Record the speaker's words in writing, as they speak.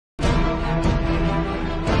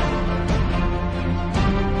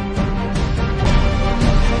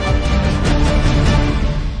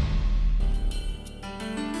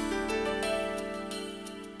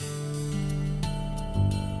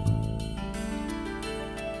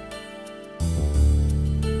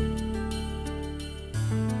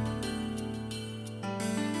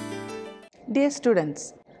Dear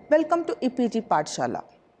students, welcome to EPG Pathshala.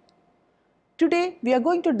 Today we are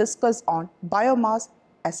going to discuss on biomass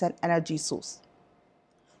as an energy source.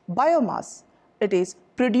 Biomass, it is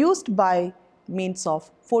produced by means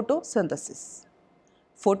of photosynthesis.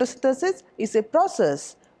 Photosynthesis is a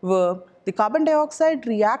process where the carbon dioxide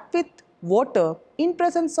reacts with water in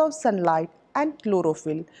presence of sunlight and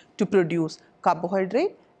chlorophyll to produce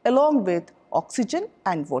carbohydrate along with oxygen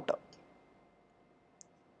and water.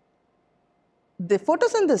 In this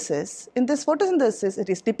photosynthesis, it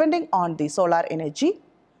is depending on the solar energy.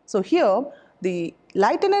 So here, the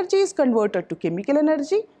light energy is converted to chemical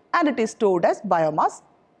energy and it is stored as biomass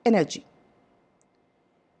energy.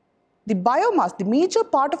 The biomass, the major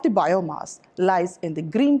part of the biomass lies in the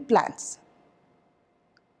green plants.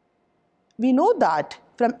 We know that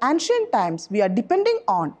from ancient times, we are depending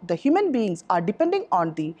on, the human beings are depending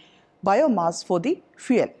on the biomass for the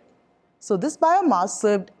fuel. So this biomass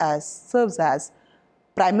serves as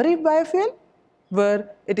primary biofuel,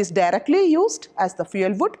 where it is directly used as the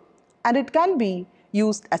fuel wood, and it can be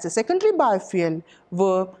used as a secondary biofuel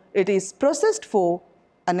where it is processed for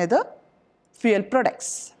another fuel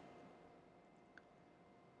products.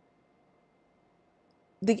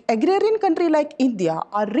 The agrarian country like India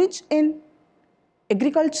are rich in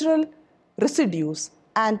agricultural residues,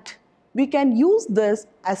 and we can use this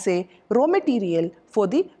as a raw material for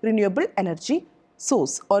the renewable energy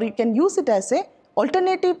source, or you can use it as a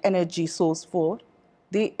alternative energy source to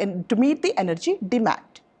meet the energy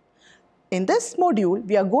demand. In this module,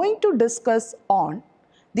 we are going to discuss on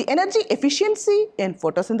the energy efficiency in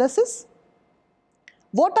photosynthesis,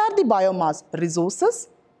 what are the biomass resources,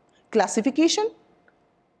 classification,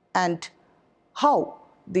 and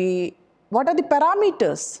what are the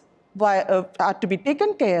parameters are to be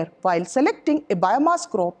taken care while selecting a biomass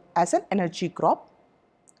crop as an energy crop.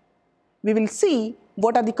 We will see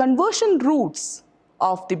what are the conversion routes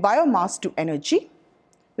of the biomass to energy.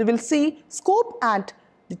 We will see scope and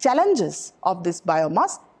the challenges of this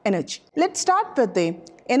biomass energy. Let's start with the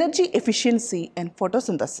energy efficiency in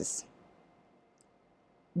photosynthesis.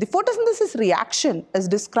 The photosynthesis reaction is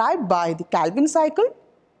described by the Calvin cycle.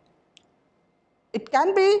 It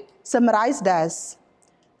can be summarized as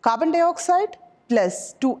carbon dioxide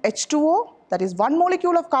plus 2H2O, that is 1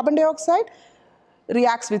 molecule of carbon dioxide,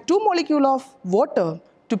 reacts with 2 molecules of water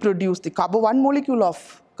to produce the 1 molecule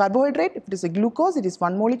of carbohydrate. If it is a glucose, it is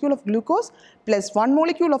 1 molecule of glucose plus 1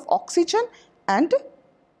 molecule of oxygen and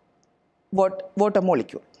water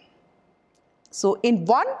molecule. So in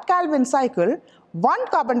one Calvin cycle, one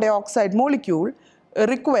carbon dioxide molecule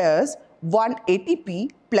requires 1 ATP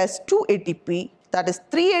plus 2 ATP, that is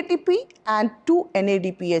 3 ATP and 2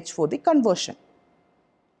 NADPH for the conversion.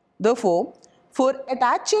 Therefore, for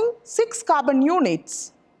attaching 6 carbon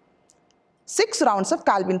units, 6 rounds of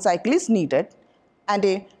Calvin cycle is needed, and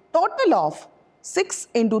a total of 6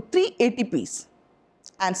 into 3 ATPs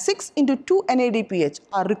and 6 into 2 NADPH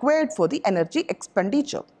are required for the energy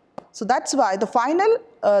expenditure. So that's why the final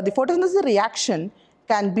the photosynthesis reaction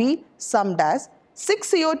can be summed as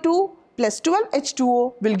 6 CO2 plus 12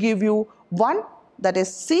 H2O will give you 1, that is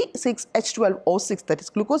C6H12O6, that is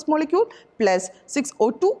glucose molecule, plus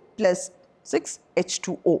 6O2 plus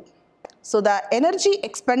 6H2O. So the energy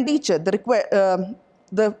expenditure, therefore,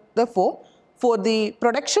 for the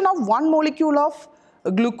production of 1 molecule of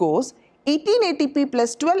glucose, 18 ATP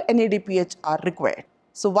plus 12 NADPH are required.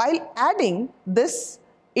 So while adding this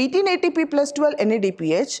 18 ATP plus 12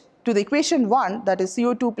 NADPH to the equation 1, that is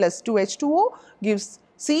CO2 plus 2H2O, gives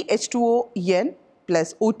CH2ON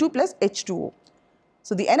plus O2 plus H2O.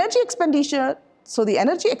 So the energy expenditure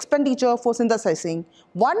for synthesizing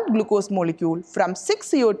 1 glucose molecule from 6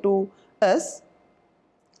 CO2 is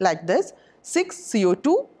like this: 6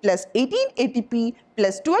 CO2 plus 18 ATP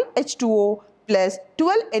plus 12 H2O plus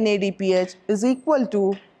 12 NADPH is equal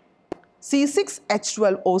to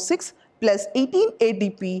C6H12O6 plus 18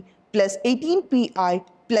 ATP plus 18 PI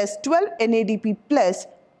plus 12 NADP plus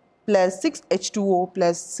 6 H2O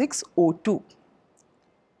plus 6 O2.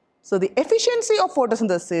 So the efficiency of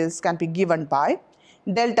photosynthesis can be given by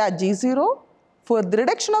delta G0 for the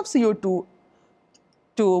reduction of CO2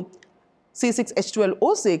 to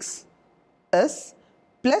C6H12O6 is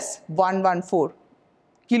plus 114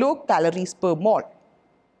 kilocalories per mole.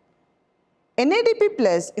 NADP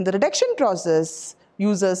plus in the reduction process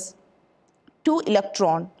uses 2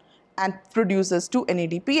 electrons and produces 2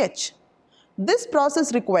 NADPH. This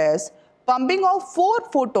process requires pumping of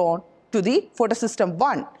 4 photons to the photosystem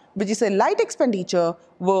 1, which is a light expenditure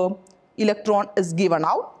where electron is given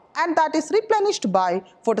out, and that is replenished by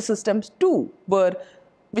photosystem 2,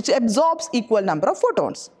 which absorbs equal number of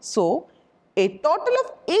photons. So A total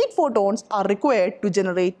of 8 photons are required to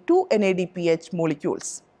generate 2 NADPH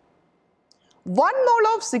molecules. 1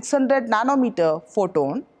 mole of 600 nanometer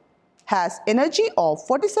photon has energy of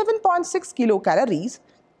 47.6 kilocalories,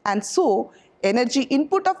 and so energy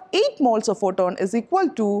input of 8 moles of photon is equal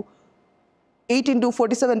to 8 into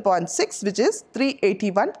 47.6, which is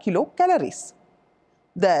 381 kilocalories.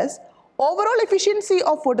 Thus, overall efficiency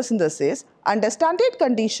of photosynthesis under standard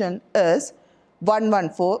condition is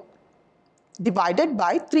 114 divided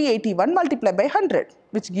by 381 multiplied by 100,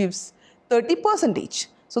 which gives 30%.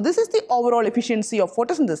 So this is the overall efficiency of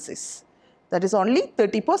photosynthesis, that is only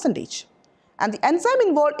 30%. And the enzyme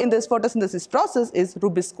involved in this photosynthesis process is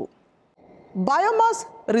rubisco. Biomass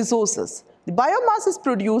resources. The biomass is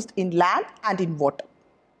produced in land and in water.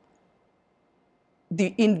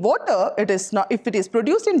 In water, if it is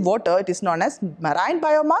produced in water, it is known as marine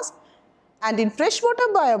biomass, and in freshwater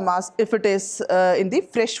biomass, if it is in the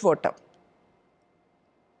freshwater.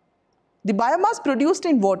 The biomass produced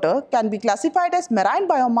in water can be classified as marine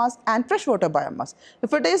biomass and freshwater biomass.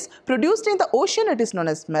 If it is produced in the ocean, it is known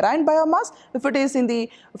as marine biomass. If it is in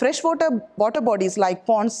the freshwater water bodies like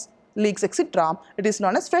ponds, lakes, etc., it is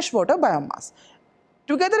known as freshwater biomass.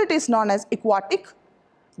 Together, it is known as aquatic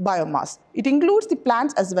biomass. It includes the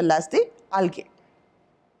plants as well as the algae.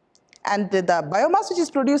 And the biomass which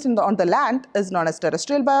is produced on the land is known as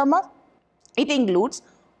terrestrial biomass. It includes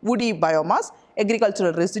woody biomass,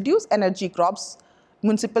 agricultural residues, energy crops,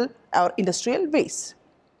 municipal or industrial waste.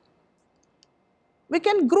 We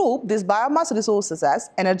can group these biomass resources as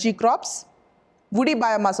energy crops, woody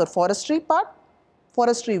biomass or forestry part,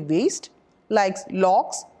 forestry waste like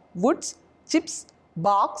logs, woods, chips,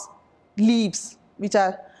 barks, leaves, which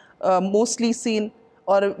are mostly seen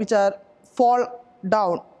or which are fall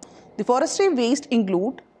down. The forestry waste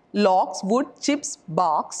include logs, wood, chips,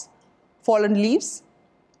 barks, fallen leaves,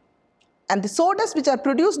 and the sawdust which are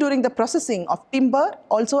produced during the processing of timber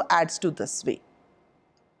also adds to this way.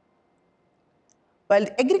 While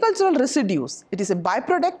the agricultural residues, it is a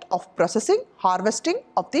byproduct of processing, harvesting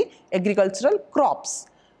of the agricultural crops.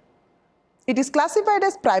 It is classified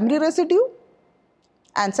as primary residue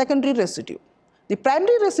and secondary residue. The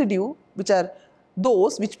primary residue, which are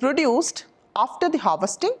those which produced after the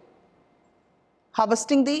harvesting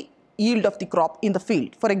the yield of the crop in the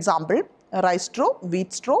field. For example, rice straw,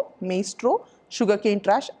 wheat straw, maize straw, sugarcane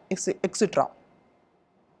trash, etc.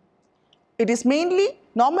 It is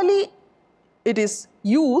normally it is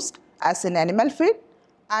used as an animal feed,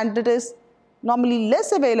 and it is normally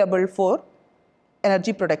less available for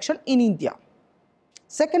energy production in India.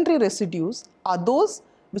 Secondary residues are those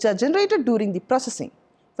which are generated during the processing.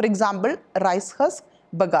 For example, rice husk,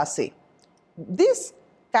 bagasse. This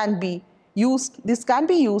can be used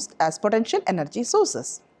as potential energy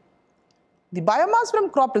sources. The biomass from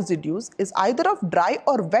crop residues is either of dry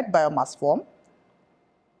or wet biomass form.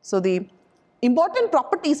 So the important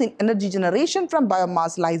properties in energy generation from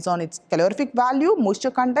biomass lies on its calorific value,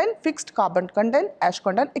 moisture content, fixed carbon content, ash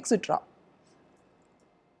content, etc.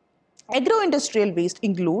 Agro-industrial waste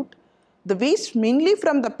include the waste mainly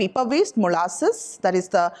from the paper waste, molasses, that is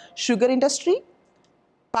the sugar industry,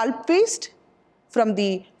 pulp waste from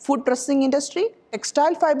the food processing industry,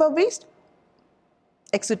 textile fiber waste,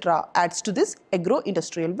 etc. adds to this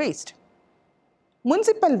agro-industrial waste.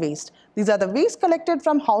 Municipal waste, these are the waste collected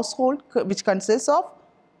from household which consists of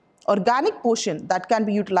organic portion that can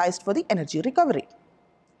be utilized for the energy recovery.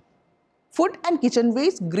 Food and kitchen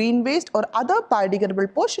waste, green waste or other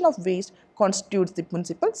biodegradable portion of waste constitutes the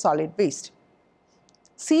municipal solid waste.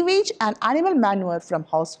 Sewage and animal manure from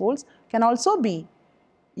households can also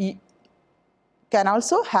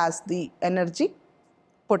has the energy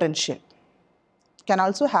potential.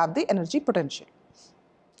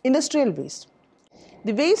 Industrial waste.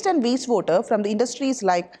 The waste and wastewater from the industries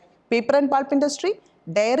like paper and pulp industry,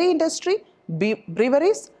 dairy industry,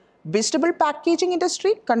 breweries, vegetable packaging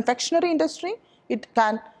industry, confectionery industry,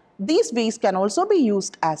 these wastes can also be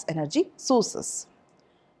used as energy sources.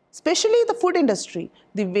 Especially the food industry,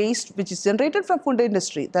 the waste which is generated from food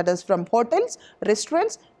industry, that is from hotels,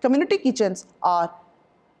 restaurants, community kitchens, are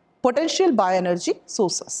potential bioenergy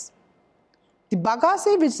sources. The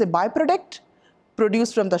bagasse, which is a byproduct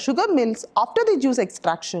produced from the sugar mills after the juice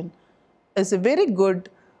extraction, is a very good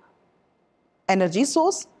energy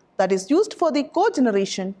source that is used for the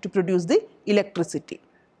cogeneration to produce the electricity.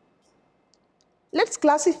 Let's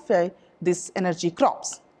classify these energy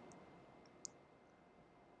crops.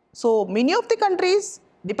 So many of the countries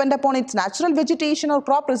depend upon its natural vegetation or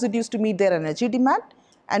crop residues to meet their energy demand,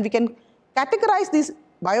 and we can categorize these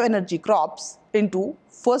bioenergy crops into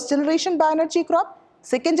first generation bioenergy crop,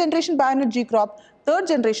 second generation bioenergy crop, third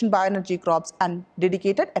generation bioenergy crops and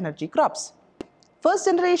dedicated energy crops. First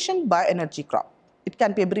generation bioenergy crop, it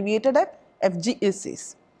can be abbreviated as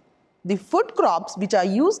FGECs. The food crops which are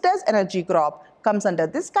used as energy crop comes under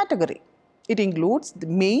this category. It includes the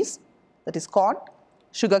maize, that is corn,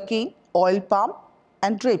 sugarcane, oil palm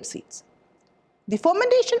and rape seeds. The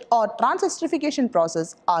fermentation or transesterification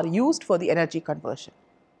process are used for the energy conversion.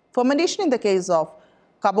 Fermentation in the case of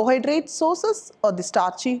carbohydrate sources or the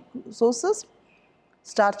starchy sources,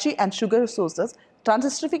 starchy and sugar sources,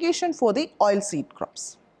 transesterification for the oilseed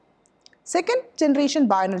crops. Second generation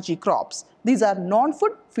bioenergy crops, these are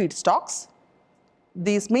non-food feedstocks.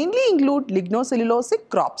 These mainly include lignocellulosic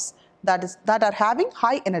crops that are having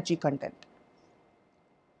high energy content.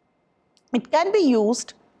 It can be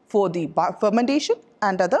used for the fermentation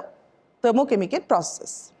and other thermochemical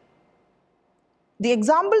processes. The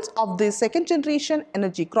examples of the second generation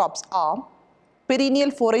energy crops are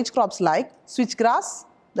perennial forage crops like switchgrass,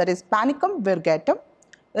 that is Panicum virgatum,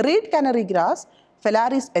 reed canary grass,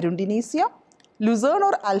 Phalaris arundinacea, lucerne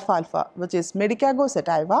or alfalfa, which is Medicago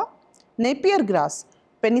sativa, napier grass,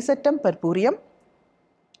 Penicetum purpureum,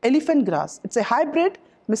 elephant grass, it's a hybrid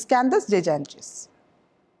Miscanthus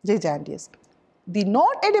giganteus. The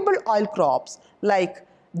non-edible oil crops like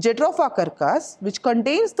Jatropha curcas, which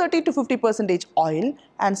contains 30 to 50% oil,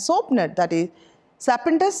 and soap nut, that is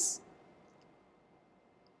Sapindus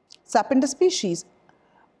species,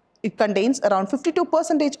 it contains around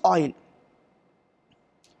 52% oil,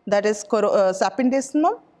 that is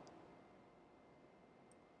Sapindesmum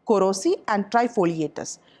corosi and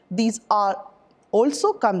trifoliatus. These are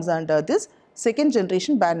also comes under this second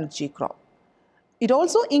generation bioenergy crop. It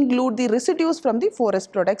also includes the residues from the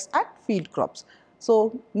forest products and field crops.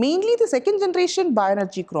 So mainly the second generation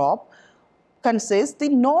bioenergy crop consists the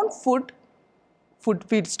non-food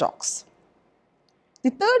feedstocks.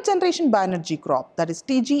 The third generation bioenergy crop, that is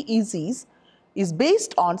TGECs, is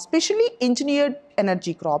based on specially engineered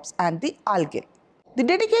energy crops and the algae. The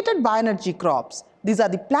dedicated bioenergy crops, these are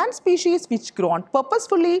the plant species which grown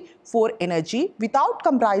purposefully for energy without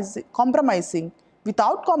compromising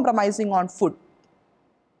on food.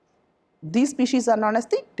 These species are known as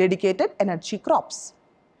the dedicated energy crops.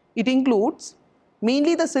 It includes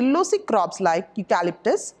mainly the cellulosic crops like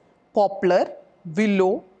eucalyptus, poplar,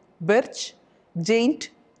 willow, birch,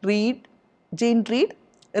 giant reed,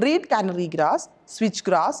 reed canary grass,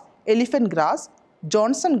 switchgrass, elephant grass,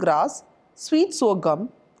 Johnson grass, sweet sorghum,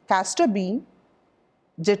 castor bean,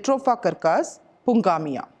 Jatropha curcas,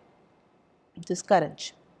 pungamia. This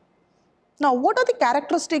currant. Now, what are the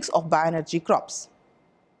characteristics of bioenergy crops?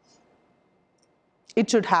 It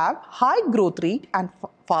should have high growth rate and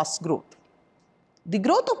fast growth. The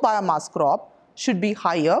growth of biomass crop should be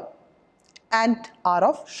higher and are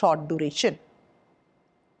of short duration.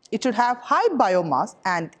 It should have high biomass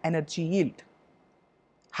and energy yield,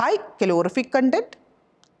 high calorific content,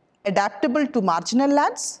 adaptable to marginal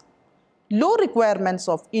lands, low requirements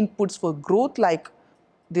of inputs for growth like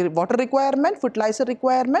the water requirement, fertilizer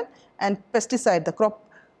requirement and pesticide, the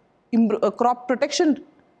crop protection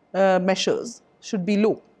measures should be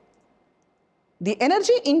low. The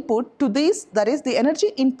energy input to these, that is the energy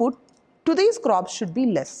input to these crops should be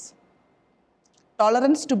less.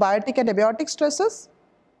 Tolerance to biotic and abiotic stresses,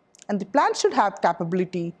 and the plant should have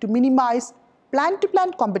capability to minimize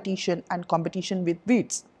plant-to-plant competition and competition with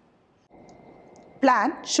weeds.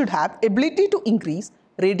 Plant should have ability to increase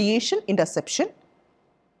radiation interception,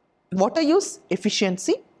 water use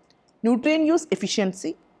efficiency, nutrient use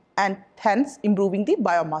efficiency, and hence improving the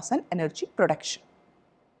biomass and energy production.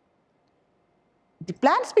 The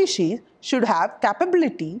plant species should have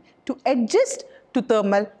capability to adjust to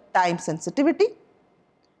thermal time sensitivity.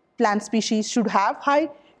 Plant species should have high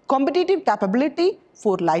competitive capability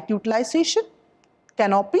for light utilization.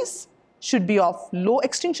 Canopies should be of low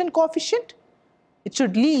extinction coefficient. It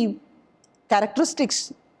should leave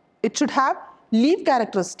characteristics. It should have leaf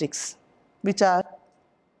characteristics which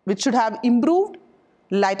should have improved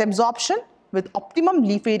light absorption with optimum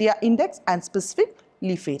leaf area index and specific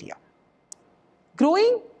leaf area.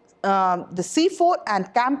 Growing the C4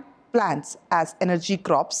 and CAMP plants as energy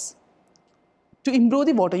crops to improve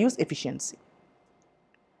the water use efficiency.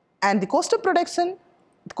 And the cost of production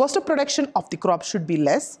of the crop should be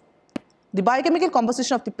less. The biochemical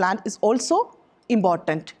composition of the plant is also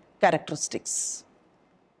important characteristics.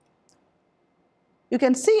 You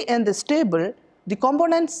can see in this table the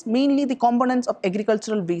components, mainly the components of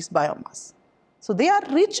agricultural waste biomass. So they are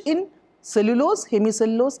rich in cellulose,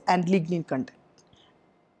 hemicellulose and lignin content.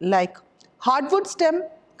 Like hardwood stem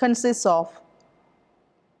consists of,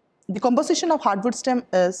 the composition of hardwood stem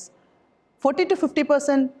is 40 to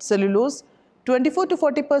 50% cellulose, 24 to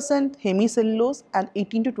 40% hemicellulose and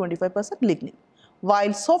 18 to 25% lignin,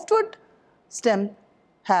 while softwood stem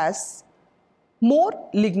has more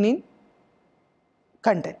lignin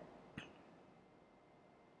content.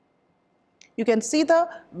 You can see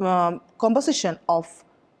the composition of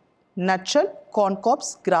nutshell, corn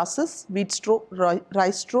cobs, grasses, wheat straw,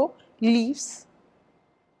 rice straw, leaves,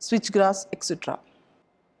 switchgrass, etc.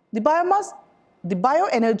 The biomass, the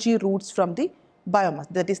bioenergy roots from the biomass,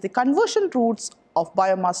 that is the conversion roots of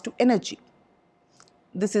biomass to energy.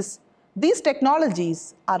 These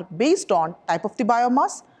technologies are based on type of the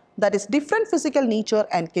biomass, that is different physical nature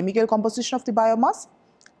and chemical composition of the biomass,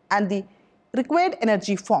 and the required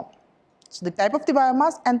energy form. So the type of the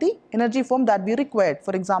biomass and the energy form that we required,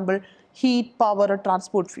 for example, heat, power or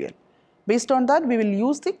transport fuel. Based on that, we will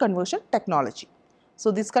use the conversion technology.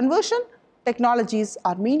 So these conversion technologies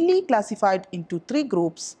are mainly classified into three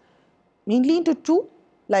groups, mainly into two,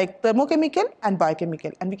 like thermochemical and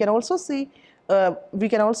biochemical, and we can also see we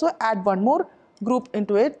can also add one more group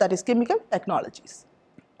into it, that is chemical technologies.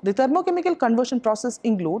 The thermochemical conversion process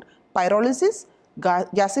include pyrolysis,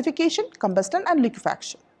 gasification, combustion and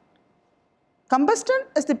liquefaction. Combustion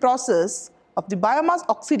is the process of the biomass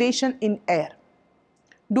oxidation in air.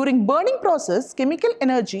 During burning process, chemical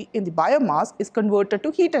energy in the biomass is converted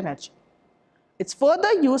to heat energy. It's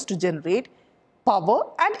further used to generate power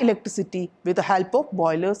and electricity with the help of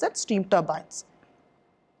boilers and steam turbines.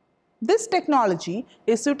 This technology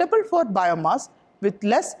is suitable for biomass with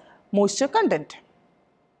less moisture content.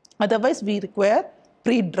 Otherwise, we require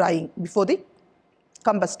pre-drying before the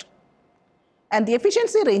combustion, and the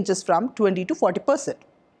efficiency ranges from 20 to 40%.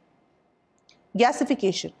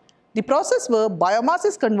 Gasification, the process where biomass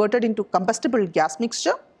is converted into combustible gas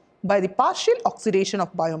mixture by the partial oxidation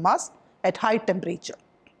of biomass at high temperature.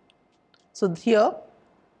 So here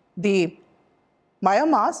the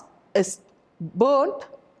biomass is burnt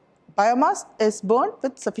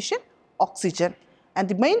with sufficient oxygen, and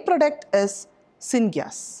the main product is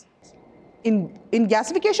syngas. In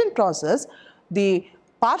gasification process, the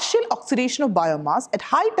partial oxidation of biomass at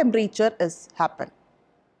high temperature is happened.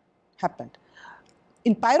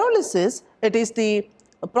 In pyrolysis, it is the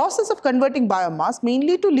process of converting biomass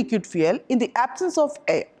mainly to liquid fuel in the absence of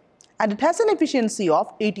air, and it has an efficiency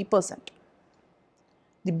of 80%.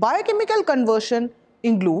 The biochemical conversion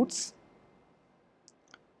includes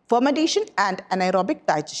fermentation and anaerobic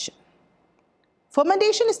digestion.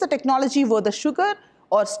 Fermentation is the technology where the sugar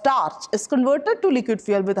or starch is converted to liquid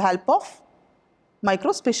fuel with the help of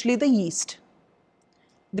microbes, especially the yeast.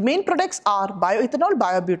 The main products are bioethanol,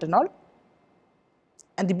 biobutanol,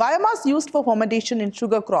 and the biomass used for fermentation in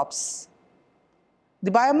sugar crops.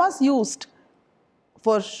 The biomass used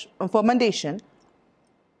for fermentation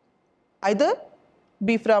either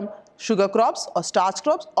be from sugar crops or starch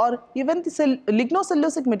crops, or even the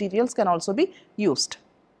lignocellulosic materials can also be used.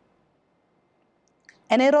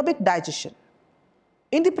 Anaerobic digestion.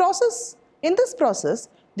 In this process,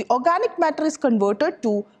 the organic matter is converted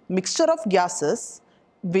to mixture of gases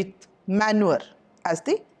with manure as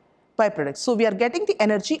the byproduct. So we are getting the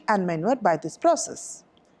energy and manure by this process,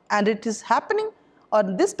 and it is happening, or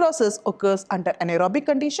this process occurs under anaerobic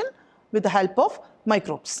condition with the help of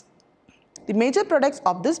microbes. The major products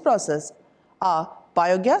of this process are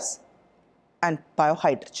biogas and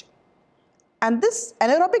biohydrogen. And this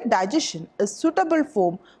anaerobic digestion is suitable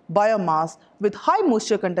for biomass with high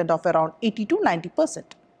moisture content of around 80 to 90%.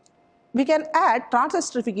 We can add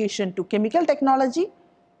transesterification to chemical technology,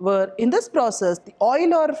 where in this process the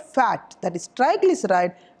oil or fat, that is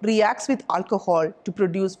triglyceride, reacts with alcohol to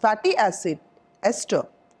produce fatty acid ester,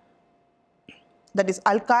 that is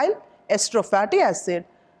alkyl ester fatty acid,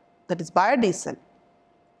 that is biodiesel.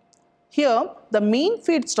 Here the main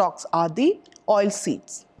feedstocks are the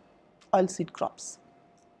oilseed crops.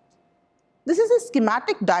 This is a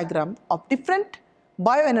schematic diagram of different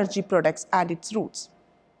bioenergy products and its roots.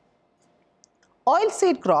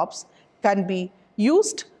 Oilseed crops can be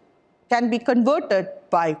converted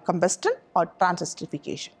by combustion or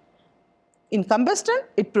transesterification. In combustion,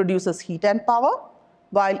 it produces heat and power,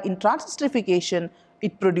 while in transesterification,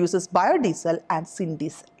 it produces biodiesel and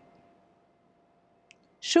syndiesel.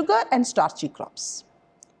 Sugar and starchy crops.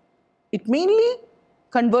 It mainly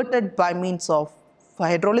converted by means of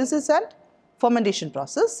hydrolysis and fermentation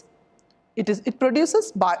process. It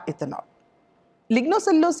produces bioethanol.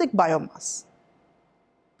 Lignocellulosic biomass.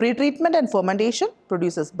 Pretreatment and fermentation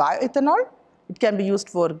produces bioethanol. It can be used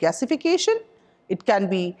for gasification. It can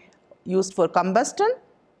be used for combustion.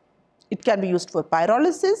 It can be used for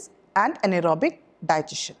pyrolysis and anaerobic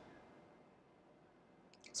digestion.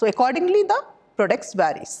 So accordingly, the products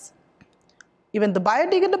varies. Even the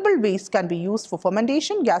biodegradable waste can be used for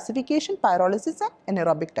fermentation, gasification, pyrolysis and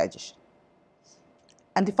anaerobic digestion.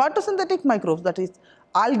 And the photosynthetic microbes, that is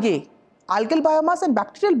algae, algal biomass and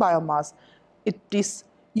bacterial biomass, it is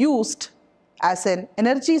used as an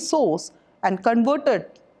energy source and converted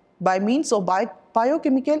by means of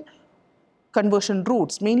biochemical conversion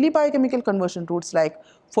routes, mainly biochemical conversion routes like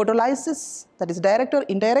photolysis, that is direct or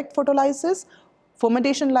indirect photolysis,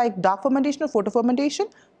 fermentation like dark fermentation or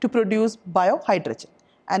photofermentation to produce biohydrogen.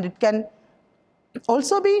 And it can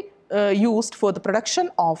also be used for the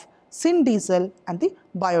production of syndiesel and the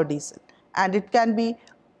biodiesel, and it can be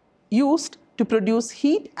used to produce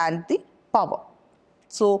heat and the power.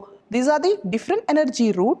 So these are the different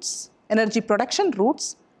energy routes, energy production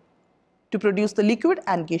routes to produce the liquid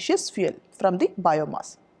and gaseous fuel from the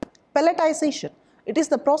biomass. Pelletization, it is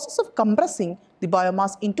the process of compressing the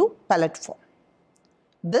biomass into pellet form.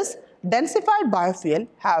 This densified biofuel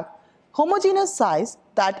have homogeneous size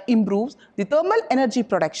that improves the thermal energy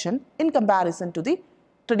production in comparison to the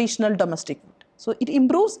traditional domestic wood. So it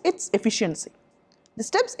improves its efficiency. The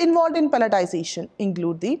steps involved in pelletization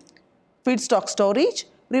include the feedstock storage,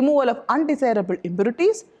 removal of undesirable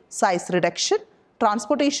impurities, size reduction,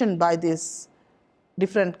 transportation by these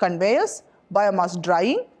different conveyors, biomass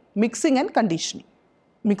drying, mixing and conditioning,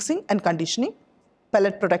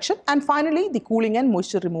 pellet production, and finally the cooling and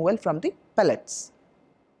moisture removal from the pellets.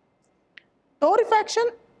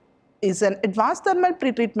 Torrefaction is an advanced thermal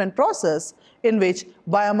pretreatment process in which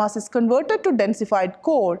biomass is converted to densified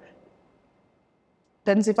coal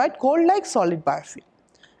like solid biofuel.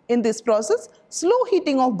 In this process, slow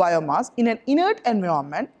heating of biomass in an inert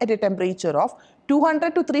environment at a temperature of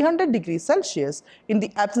 200 to 300 degrees Celsius in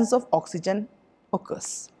the absence of oxygen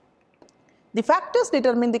occurs. The factors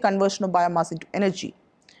determine the conversion of biomass into energy.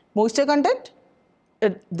 Moisture content.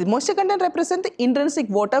 The moisture content represents the intrinsic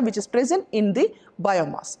water which is present in the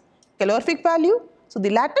biomass. Calorific value. So the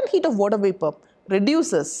latent heat of water vapor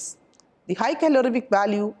reduces the high calorific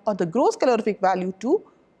value or the gross calorific value to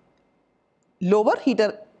lower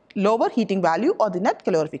heating value or the net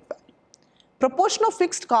calorific value. Proportion of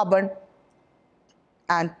fixed carbon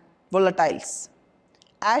and volatiles.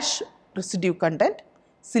 Ash residue content,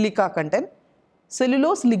 silica content,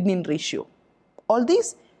 cellulose lignin ratio. All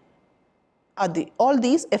these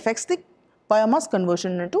affects the biomass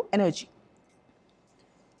conversion into energy.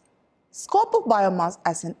 Scope of biomass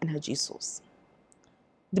as an energy source.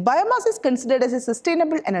 The biomass is considered as a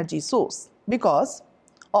sustainable energy source because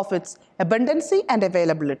of its abundancy and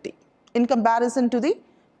availability in comparison to the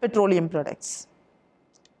petroleum products.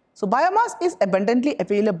 So biomass is abundantly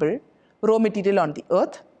available raw material on the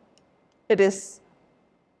earth.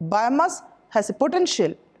 Biomass has a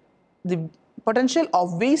potential, the potential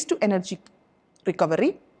of waste to energy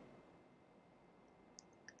recovery.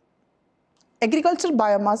 Agricultural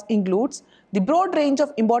biomass includes the broad range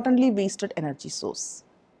of importantly wasted energy source.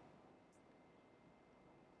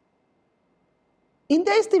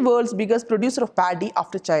 India is the world's biggest producer of paddy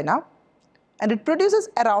after China, and it produces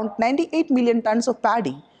around 98 million tons of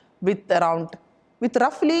paddy with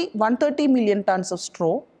roughly 130 million tons of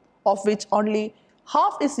straw, of which only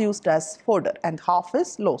half is used as fodder and half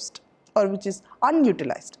is lost or which is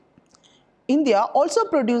unutilized. India also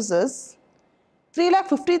produces around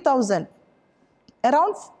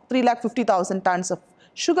 350,000 tons of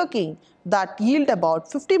sugarcane that yield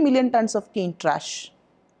about 50 million tons of cane trash.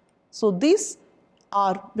 So these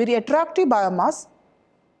are very attractive biomass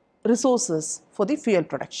resources for the fuel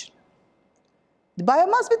production. The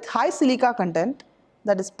biomass with high silica content,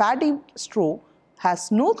 that is paddy straw,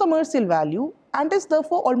 has no commercial value and is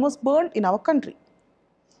therefore almost burned in our country.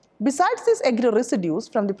 Besides these agro residues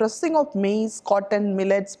from the processing of maize, cotton,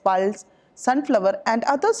 millets, pulse, sunflower and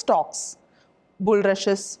other stalks,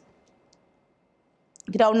 bulrushes,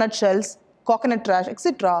 groundnut shells, coconut trash,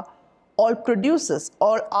 etc., all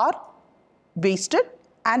are wasted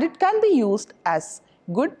and it can be used as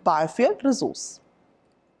good biofuel resource.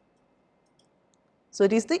 So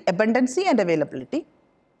it is the abundancy and availability,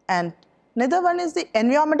 and another one is the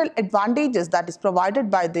environmental advantages that is provided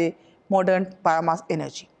by the modern biomass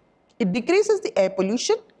energy. It decreases the air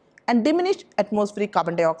pollution and diminishes atmospheric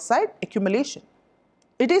carbon dioxide accumulation.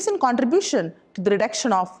 It is in contribution to the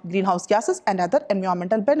reduction of greenhouse gases and other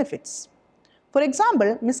environmental benefits. For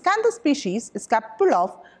example, Miscanthus species is capable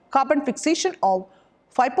of carbon fixation of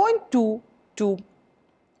 5.2 to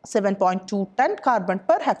 7.2 ton carbon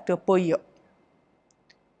per hectare per year.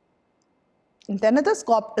 And another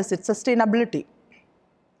scope is its sustainability.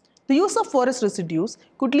 The use of forest residues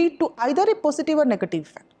could lead to either a positive or negative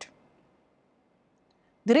effect.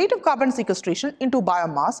 The rate of carbon sequestration into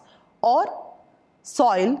biomass or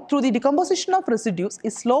soil through the decomposition of residues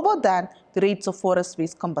is slower than the rates of forest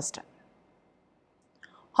waste combustion.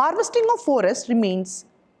 Harvesting of forest remains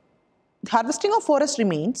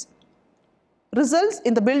results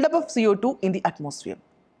in the buildup of CO2 in the atmosphere.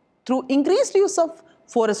 Through increased use of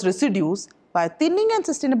forest residues, by thinning and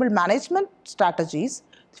sustainable management strategies,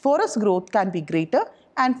 forest growth can be greater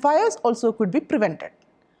and fires also could be prevented,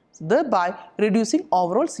 thereby reducing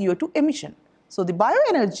overall CO2 emission. So, the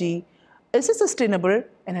bioenergy is a sustainable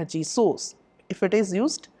energy source if it is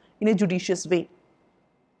used in a judicious way.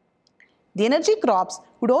 The energy crops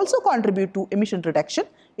could also contribute to emission reduction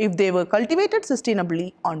if they were cultivated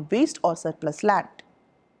sustainably on waste or surplus land.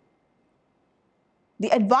 The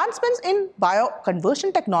advancements in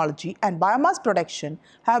bioconversion technology and biomass production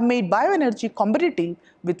have made bioenergy competitive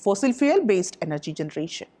with fossil fuel-based energy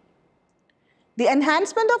generation. The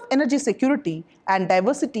enhancement of energy security and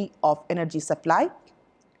diversity of energy supply,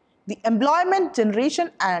 the employment generation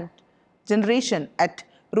at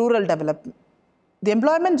rural development, the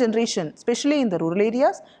employment generation especially in the rural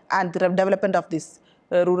areas and the development of these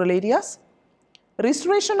rural areas,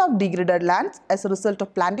 restoration of degraded lands as a result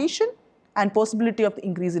of plantation and possibility of the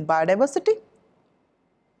increase in biodiversity,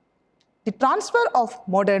 the transfer of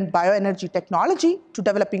modern bioenergy technology to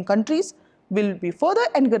developing countries will be further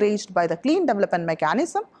encouraged by the clean development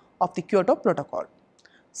mechanism of the Kyoto Protocol.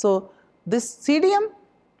 So, this CDM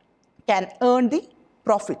can earn the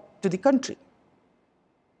profit to the country.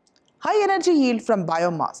 High energy yield from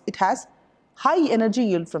biomass. It has high energy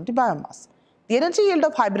yield from the biomass. The energy yield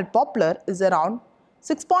of hybrid poplar is around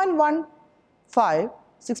 6.15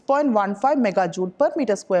 megajoule per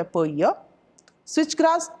meter square per year.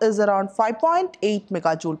 Switchgrass is around 5.8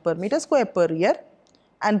 megajoule per meter square per year,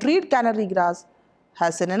 and reed canary grass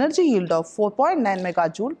has an energy yield of 4.9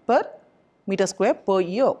 megajoule per meter square per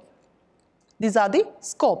year. These are the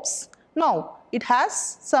scopes. Now, it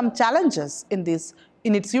has some challenges in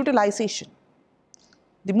its utilization.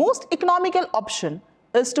 The most economical option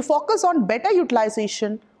is to focus on better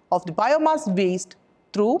utilization of the biomass waste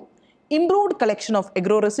through improved collection of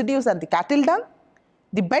agro residues and the cattle dung,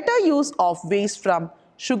 the better use of waste from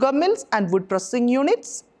sugar mills and wood processing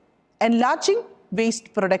units, enlarging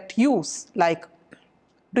waste product use like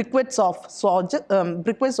briquettes of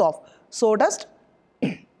sawdust.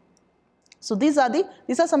 So these are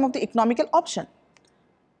some of the economical options.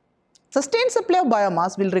 Sustained supply of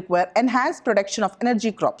biomass will require enhanced production of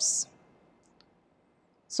energy crops.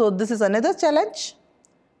 So this is another challenge.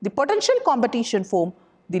 The potential competition for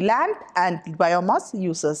the land and biomass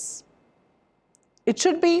uses. It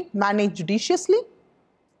should be managed judiciously.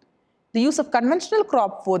 The use of conventional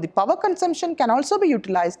crop for the power consumption can also be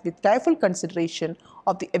utilized with careful consideration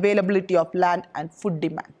of the availability of land and food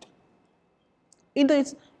demand. In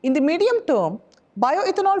the medium term,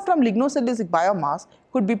 bioethanol from lignocellulosic biomass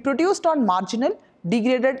could be produced on marginal,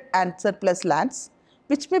 degraded and surplus lands,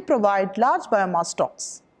 which may provide large biomass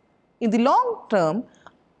stocks. In the long term,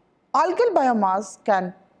 algal biomass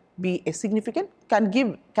can make a significant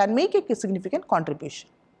contribution.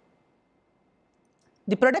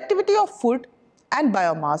 The productivity of food and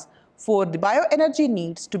biomass for the bioenergy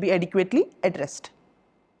needs to be adequately addressed.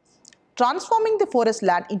 Transforming the forest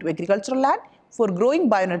land into agricultural land for growing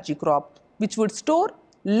bioenergy crop, which would store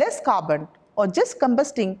less carbon or just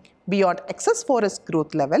combusting beyond excess forest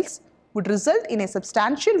growth levels, would result in a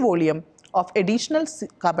substantial volume of additional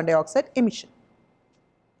carbon dioxide emission.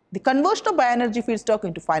 The conversion of bioenergy feedstock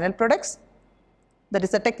into final products, that is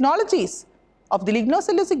the technologies of the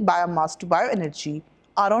lignocellulosic biomass to bioenergy,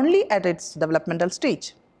 are only at its developmental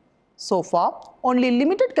stage. So far, only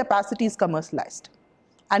limited capacity is commercialized,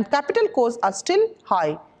 and capital costs are still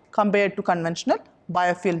high compared to conventional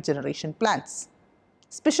biofuel generation plants,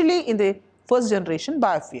 especially in the first generation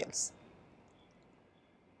biofuels.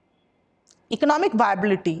 Economic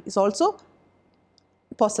viability is also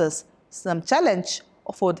poses some challenge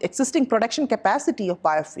for the existing production capacity of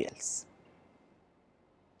biofuels.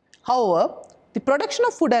 However, the production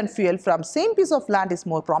of food and fuel from same piece of land is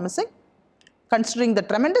more promising. Considering the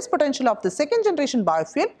tremendous potential of the second generation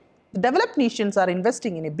biofuel, the developed nations are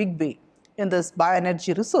investing in a big way in this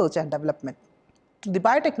bioenergy research and development to the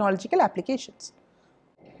biotechnological applications.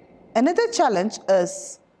 Another challenge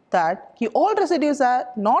is that all residues are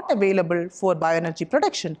not available for bioenergy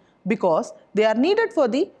production because they are needed for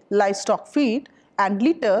the livestock feed and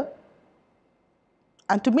litter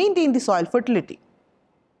and to maintain the soil fertility.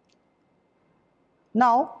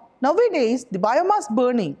 Nowadays, the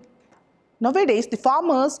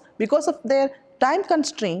farmers, because of their time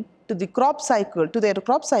constraint to their crop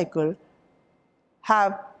cycle,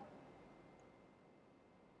 have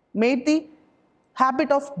made the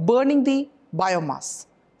habit of burning the biomass.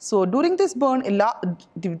 So during this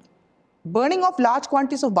the burning of large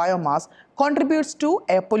quantities of biomass contributes to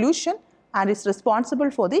air pollution and is responsible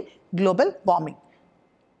for the global warming.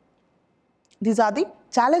 These are the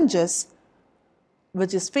challenges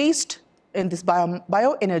which is faced in this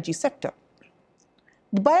bioenergy sector.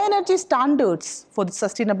 The bioenergy standards for the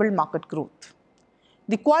sustainable market growth.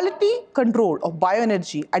 The quality control of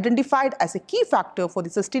bioenergy identified as a key factor for the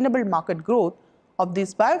sustainable market growth of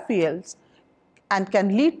these biofuels and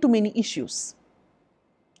can lead to many issues.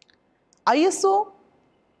 ISO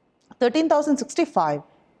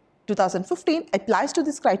 13065-2015 applies to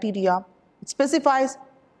this criteria. It specifies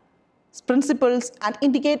principles and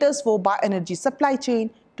indicators for bioenergy supply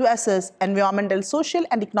chain to assess environmental, social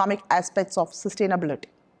and economic aspects of sustainability.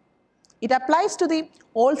 It applies to the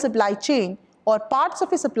whole supply chain or parts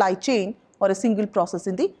of a supply chain or a single process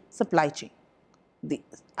in the supply chain. The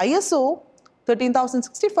ISO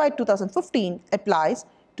 13065-2015 applies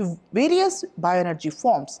to various bioenergy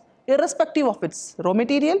forms irrespective of its raw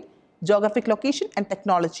material, geographic location and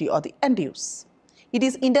technology or the end use. It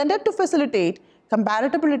is intended to facilitate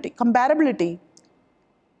comparability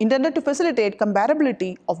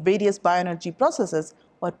of various bioenergy processes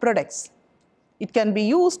or products. It can be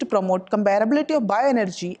used to promote comparability of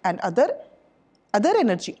bioenergy and other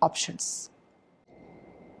energy options.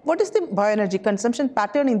 What is the bioenergy consumption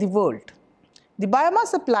pattern in the world? The biomass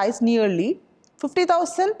supplies nearly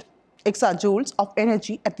 50,000 exajoules of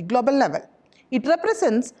energy at the global level. It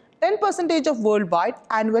represents 10% of worldwide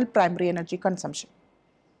annual primary energy consumption.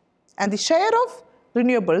 And the share of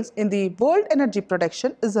renewables in the world energy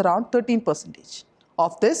production is around 13%.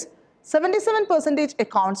 Of this, 77%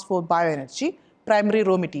 accounts for bioenergy, primary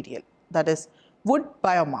raw material, that is wood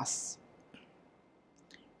biomass,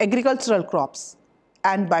 agricultural crops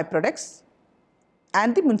and byproducts,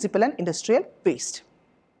 and the municipal and industrial waste.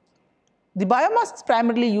 The biomass is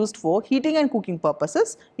primarily used for heating and cooking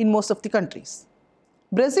purposes in most of the countries.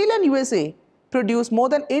 Brazil and USA produce more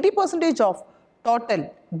than 80% of total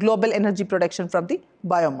global energy production from the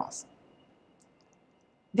biomass.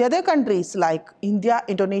 The other countries like India,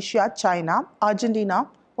 Indonesia, China, Argentina,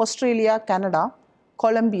 Australia, Canada,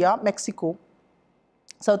 Colombia, Mexico,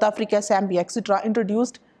 South Africa, Zambia, etc.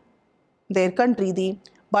 introduced their country the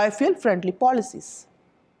biofuel friendly policies.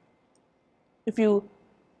 If we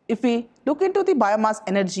look into the biomass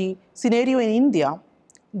energy scenario in India,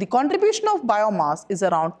 the contribution of biomass is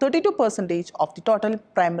around 32% of the total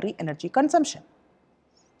primary energy consumption.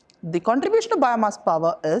 The contribution of biomass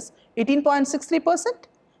power is 18.63%,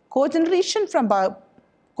 cogeneration from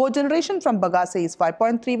bagasse is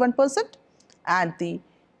 5.31%, and the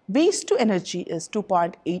waste to energy is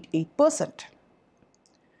 2.88%.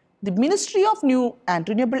 The Ministry of New and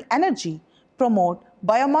Renewable Energy promote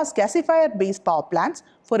biomass gasifier-based power plants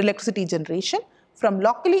for electricity generation from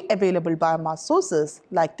locally available biomass sources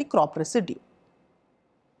like the crop residue.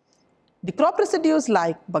 The crop residues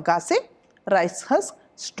like bagasse, rice husk,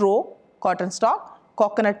 straw, cotton stalk,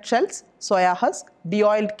 coconut shells, soya husk,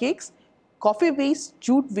 de-oiled cakes, coffee waste,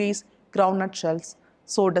 jute waste, groundnut shells,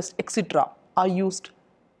 sawdust, etc. are used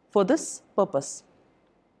for this purpose.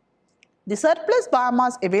 The surplus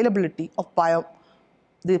biomass availability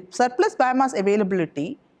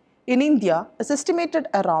in India is estimated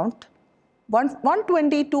around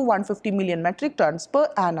 120 to 150 million metric tons per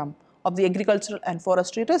annum of the agricultural and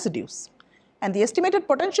forestry residues. And the estimated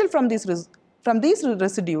potential from these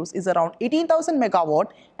residues is around 18,000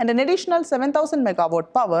 megawatt, and an additional 7,000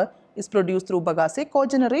 megawatt power is produced through bagasse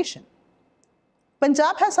cogeneration.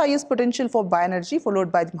 Punjab has highest potential for bioenergy,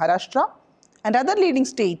 followed by Maharashtra, and other leading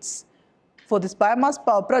states for this biomass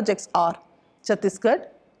power projects are Chhattisgarh,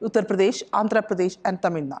 Uttar Pradesh, Andhra Pradesh and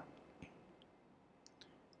Tamil Nadu.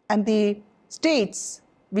 And the states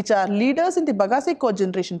which are leaders in the bagasse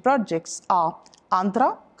cogeneration projects are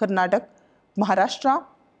Andhra, Karnataka, Maharashtra,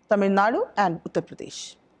 Tamil Nadu and Uttar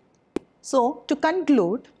Pradesh. So, to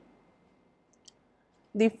conclude,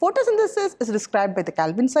 the photosynthesis is described by the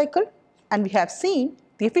Calvin cycle, and we have seen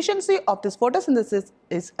the efficiency of this photosynthesis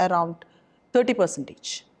is around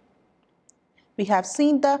 30%. We have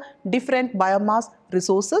seen the different biomass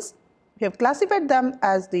resources. We have classified them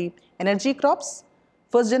as the energy crops,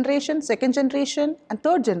 first generation, second generation and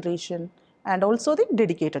third generation, and also the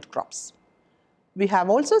dedicated crops. We have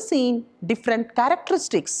also seen different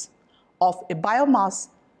characteristics of a biomass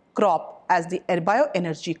crop as the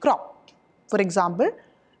bioenergy crop. For example,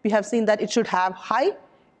 we have seen that it should have high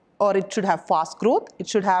or it should have fast growth, it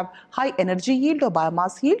should have high energy yield or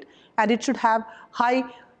biomass yield, and it should have high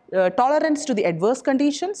tolerance to the adverse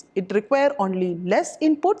conditions. It require only less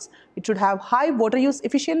inputs. It should have high water use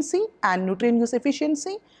efficiency and nutrient use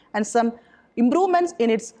efficiency and some improvements in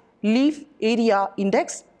its leaf area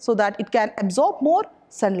index so that it can absorb more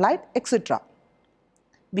sunlight, etc.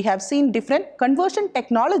 We have seen different conversion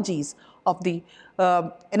technologies of the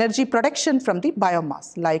energy production from the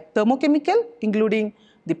biomass, like thermochemical, including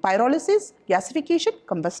the pyrolysis, gasification,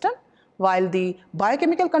 combustion, while the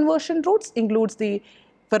biochemical conversion routes includes the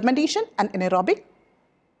fermentation and anaerobic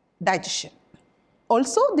digestion.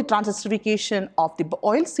 Also, the transesterification of the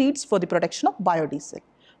oil seeds for the production of biodiesel.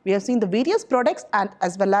 We have seen the various products and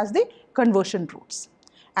as well as the conversion routes.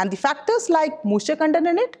 And the factors like moisture content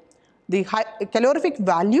in it, the calorific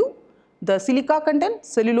value, the silica content,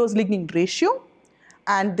 cellulose-lignin ratio,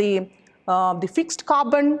 and the fixed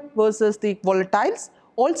carbon versus the volatiles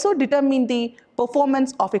also determine the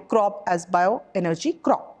performance of a crop as bioenergy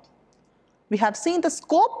crop. We have seen the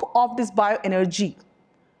scope of this bioenergy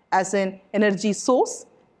as an energy source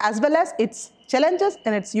as well as its challenges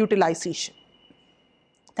in its utilization.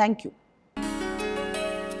 Thank you.